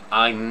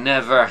 I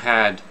never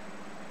had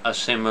a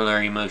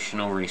similar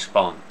emotional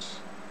response.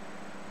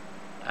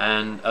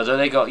 And although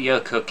they got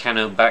Yoko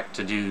Kanno back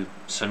to do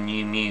some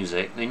new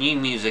music, the new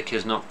music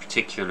is not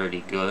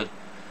particularly good.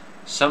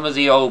 Some of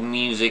the old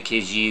music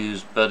is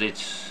used, but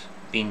it's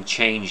been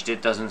changed.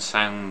 It doesn't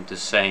sound the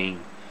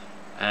same,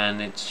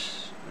 and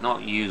it's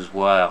not used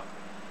well.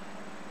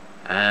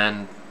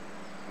 And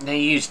they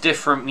use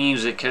different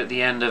music at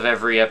the end of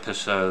every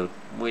episode,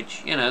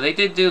 which, you know, they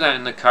did do that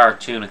in the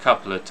cartoon a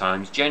couple of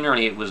times.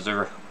 Generally it was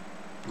the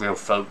real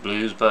folk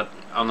blues, but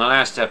on the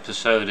last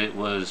episode it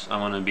was I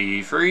Wanna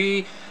Be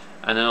Free,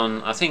 and then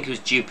on, I think it was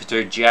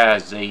Jupiter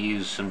Jazz, they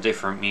used some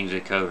different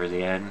music over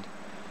the end.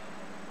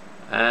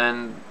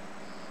 And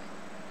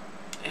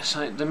it's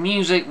like the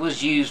music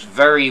was used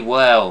very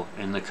well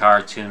in the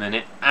cartoon, and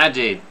it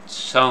added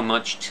so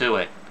much to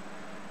it,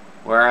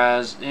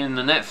 whereas in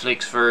the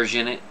Netflix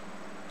version it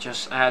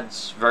just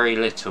adds very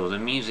little. The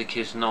music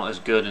is not as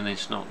good and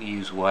it's not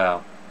used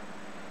well,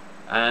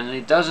 and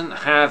it doesn't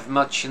have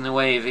much in the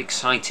way of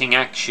exciting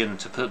action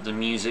to put the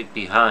music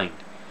behind,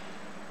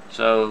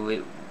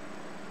 so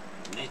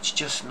it's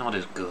just not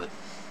as good.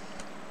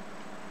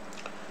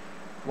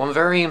 One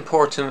very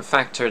important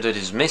factor that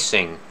is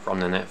missing from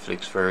the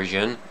Netflix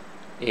version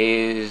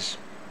is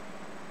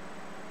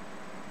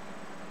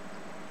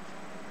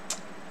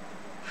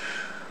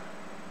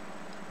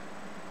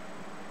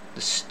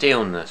the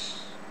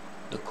stillness,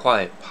 the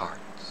quiet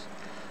parts.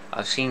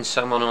 I've seen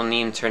someone on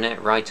the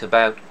internet write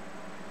about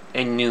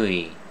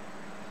ennui,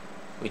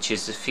 which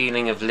is the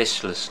feeling of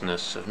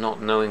listlessness, of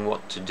not knowing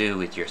what to do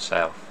with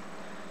yourself.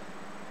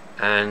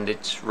 And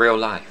it's real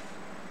life.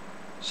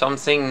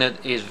 Something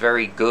that is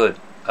very good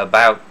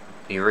about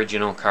the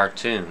original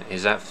cartoon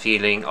is that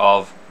feeling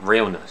of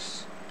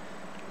realness.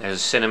 There's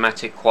a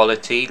cinematic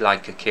quality,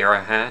 like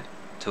Akira had,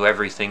 to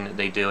everything that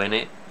they do in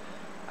it.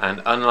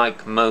 And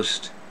unlike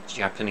most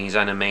Japanese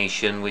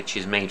animation, which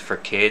is made for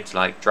kids,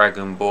 like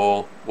Dragon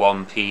Ball,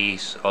 One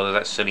Piece, all of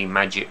that silly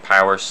magic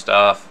power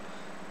stuff,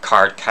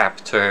 card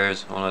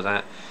captors, all of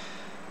that,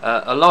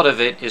 a lot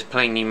of it is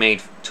plainly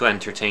made to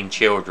entertain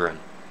children,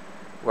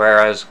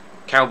 whereas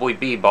Cowboy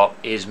Bebop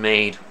is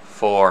made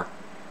for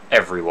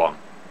everyone,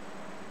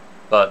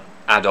 but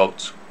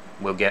adults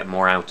will get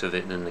more out of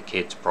it than the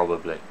kids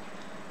probably.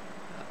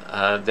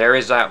 There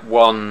is that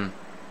one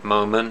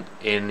moment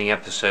in the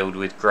episode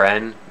with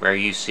Gren where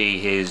you see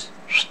his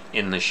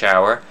in the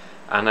shower,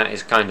 and that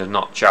is kind of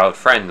not child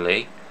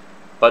friendly,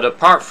 but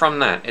apart from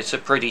that it's a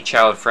pretty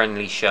child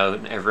friendly show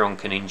and everyone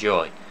can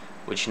enjoy,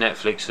 which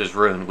Netflix has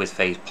ruined with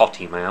Faye's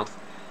potty mouth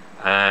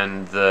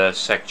and the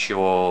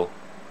sexual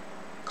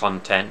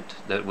content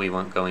that we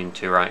won't go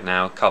into right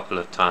now a couple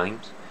of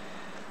times.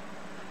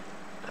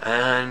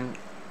 And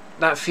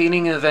that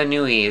feeling of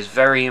ennui is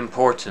very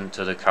important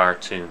to the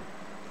cartoon.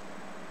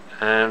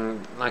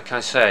 And like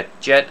I said,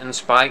 Jet and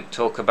Spike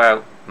talk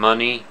about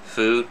money,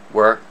 food,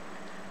 work.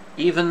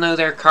 Even though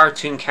they're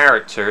cartoon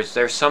characters,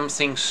 there's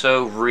something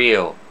so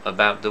real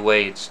about the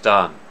way it's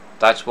done.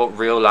 That's what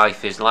real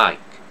life is like.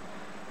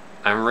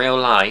 And real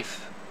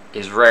life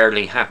is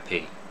rarely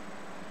happy.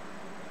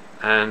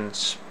 And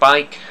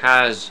Spike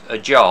has a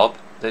job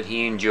that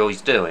he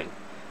enjoys doing.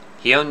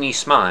 He only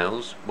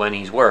smiles when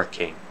he's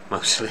working,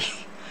 mostly.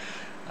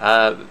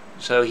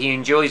 So he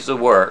enjoys the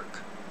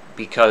work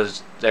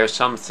because there's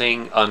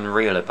something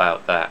unreal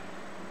about that.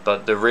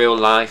 But the real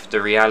life,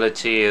 the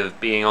reality of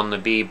being on the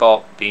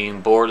Bebop, being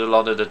bored a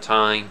lot of the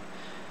time,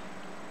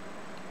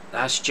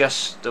 that's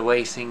just the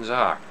way things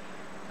are.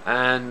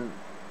 And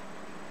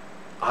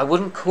I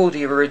wouldn't call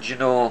the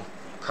original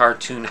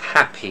cartoon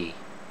happy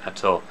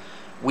at all.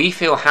 We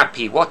feel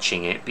happy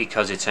watching it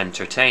because it's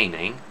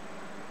entertaining,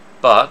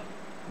 but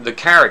the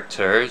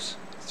characters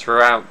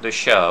throughout the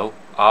show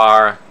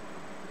are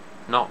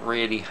not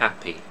really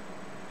happy.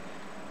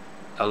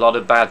 A lot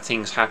of bad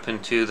things happen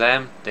to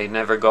them. They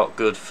never got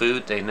good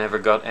food, they never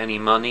got any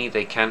money,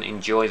 they can't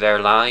enjoy their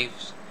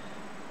lives.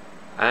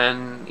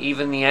 And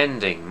even the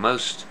ending,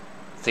 most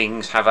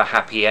things have a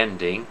happy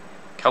ending.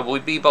 Cowboy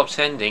Bebop's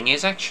ending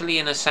is actually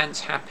in a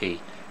sense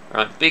happy.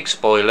 Right, big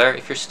spoiler,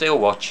 if you're still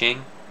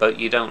watching but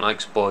you don't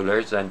like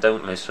spoilers, then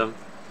don't listen.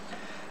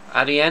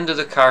 At the end of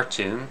the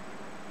cartoon,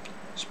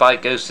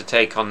 Spike goes to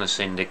take on the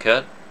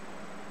syndicate,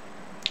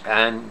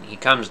 and he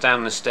comes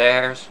down the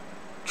stairs,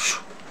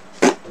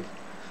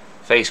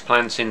 face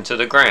plants into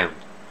the ground,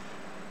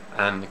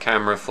 and the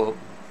camera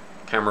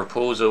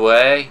pulls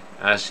away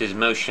as his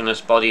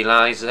motionless body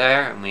lies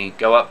there, and we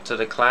go up to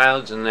the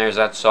clouds, and there's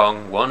that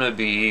song, "Wanna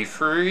Be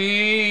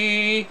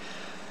Free."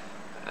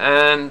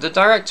 And the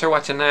director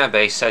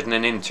Watanabe said in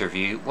an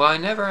interview, "Well, I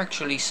never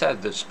actually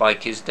said that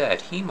Spike is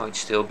dead. He might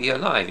still be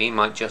alive. He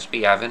might just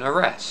be having a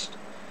rest."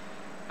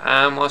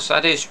 And whilst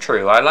that is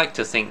true, I like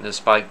to think that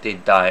Spike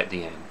did die at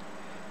the end,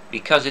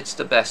 because it's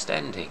the best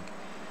ending.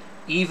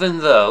 Even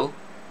though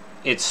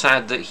it's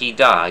sad that he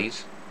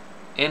dies,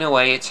 in a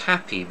way it's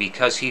happy,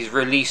 because he's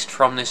released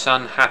from this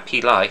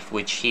unhappy life,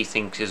 which he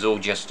thinks is all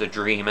just a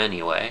dream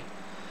anyway,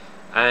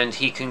 and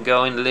he can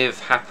go and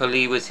live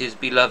happily with his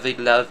beloved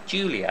love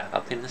Julia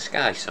up in the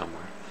sky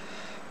somewhere.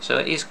 So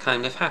it is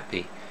kind of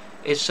happy.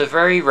 It's a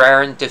very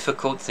rare and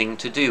difficult thing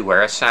to do,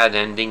 where a sad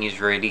ending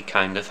is really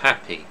kind of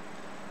happy.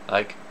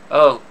 Like,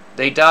 oh,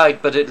 they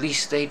died, but at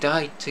least they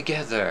died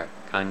together,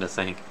 kind of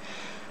thing.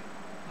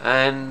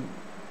 And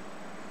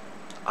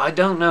I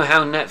don't know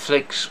how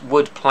Netflix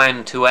would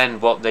plan to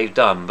end what they've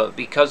done, but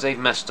because they've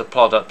messed the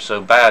plot up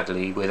so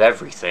badly with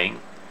everything,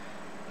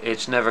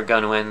 it's never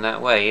going to end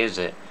that way, is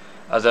it?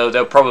 Although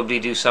they'll probably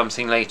do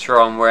something later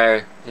on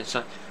where it's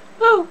like,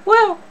 oh,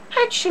 well,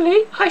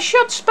 actually, I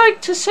shot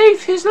Spike to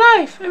save his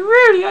life, and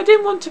really I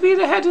didn't want to be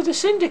the head of the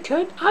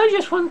syndicate, I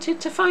just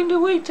wanted to find a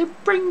way to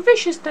bring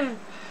Vicious down.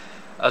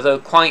 Although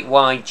quite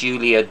why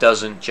Julia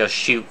doesn't just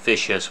shoot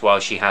Vicious while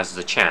she has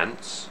the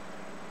chance,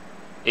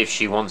 if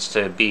she wants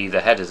to be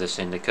the head of the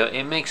syndicate,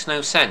 it makes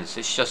no sense.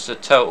 It's just a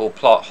total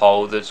plot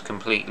hole that's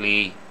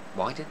completely...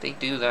 Why did they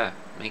do that?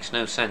 It makes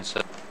no sense.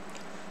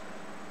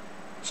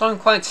 So I'm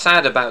quite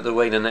sad about the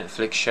way the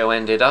Netflix show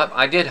ended up.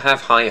 I did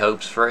have high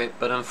hopes for it,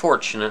 but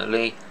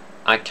unfortunately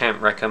I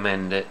can't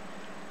recommend it.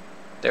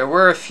 There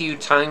were a few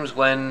times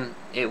when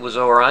it was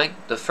alright.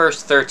 The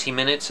first 30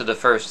 minutes of the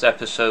first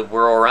episode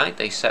were alright.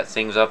 They set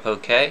things up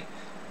okay.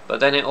 But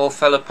then it all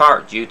fell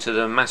apart due to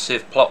the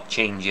massive plot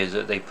changes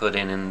that they put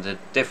in and the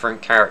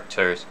different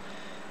characters.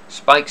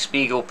 Spike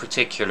Spiegel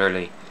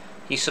particularly.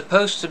 He's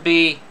supposed to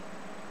be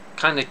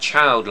kind of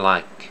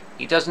childlike.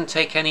 He doesn't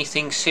take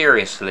anything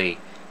seriously.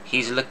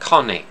 He's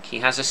laconic. He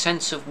has a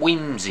sense of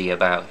whimsy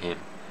about him.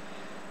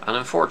 And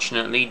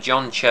unfortunately,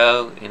 John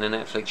Cho in a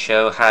Netflix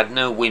show had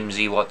no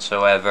whimsy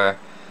whatsoever,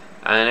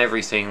 and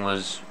everything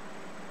was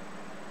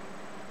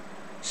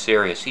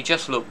serious. He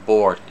just looked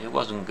bored. It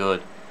wasn't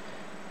good.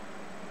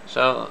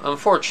 So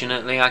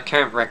unfortunately, I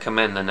can't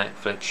recommend the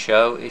Netflix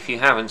show. If you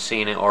haven't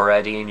seen it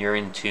already and you're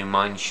in two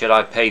minds, should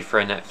I pay for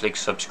a Netflix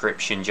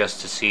subscription just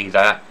to see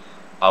that?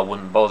 I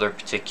wouldn't bother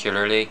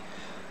particularly.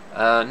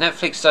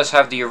 Netflix does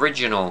have the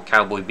original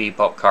Cowboy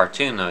Bebop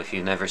cartoon though, if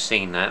you've never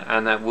seen that,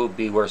 and that would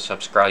be worth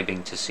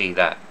subscribing to see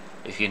that.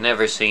 If you've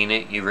never seen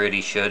it, you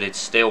really should. It's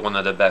still one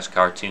of the best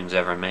cartoons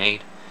ever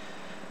made.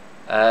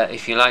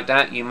 If you like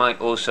that, you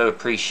might also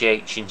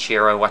appreciate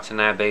Shinichiro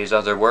Watanabe's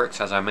other works.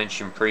 As I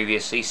mentioned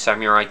previously,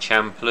 Samurai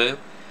Champloo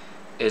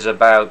is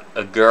about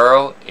a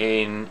girl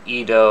in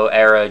Edo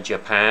era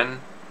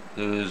Japan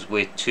who's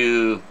with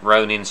two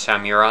Ronin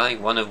samurai,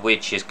 one of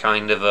which is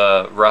kind of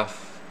a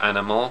rough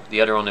animal,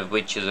 the other one of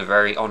which is a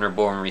very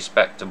honourable and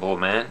respectable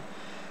man.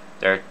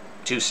 They're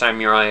two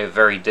samurai of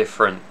very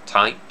different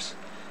types,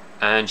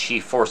 and she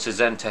forces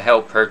them to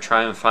help her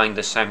try and find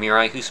the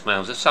samurai who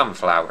smells of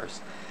sunflowers.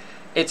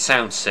 It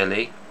sounds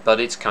silly, but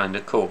it's kind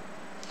of cool.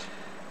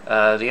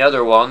 The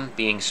other one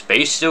being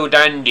Space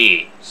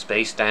Dandy,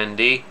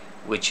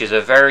 which is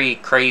a very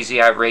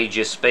crazy,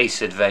 outrageous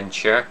space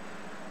adventure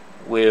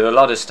with a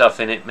lot of stuff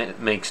in it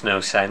makes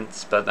no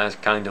sense, but that's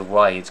kind of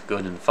why it's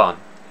good and fun.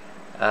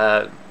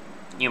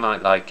 You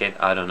might like it,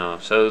 I don't know.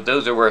 So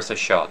those are worth a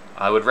shot.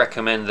 I would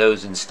recommend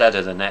those instead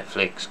of the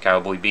Netflix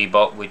Cowboy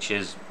Bebop, which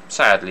is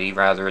sadly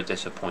rather a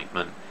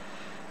disappointment.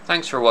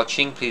 Thanks for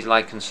watching. Please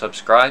like and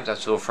subscribe.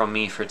 That's all from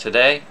me for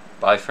today.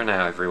 Bye for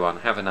now,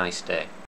 everyone. Have a nice day.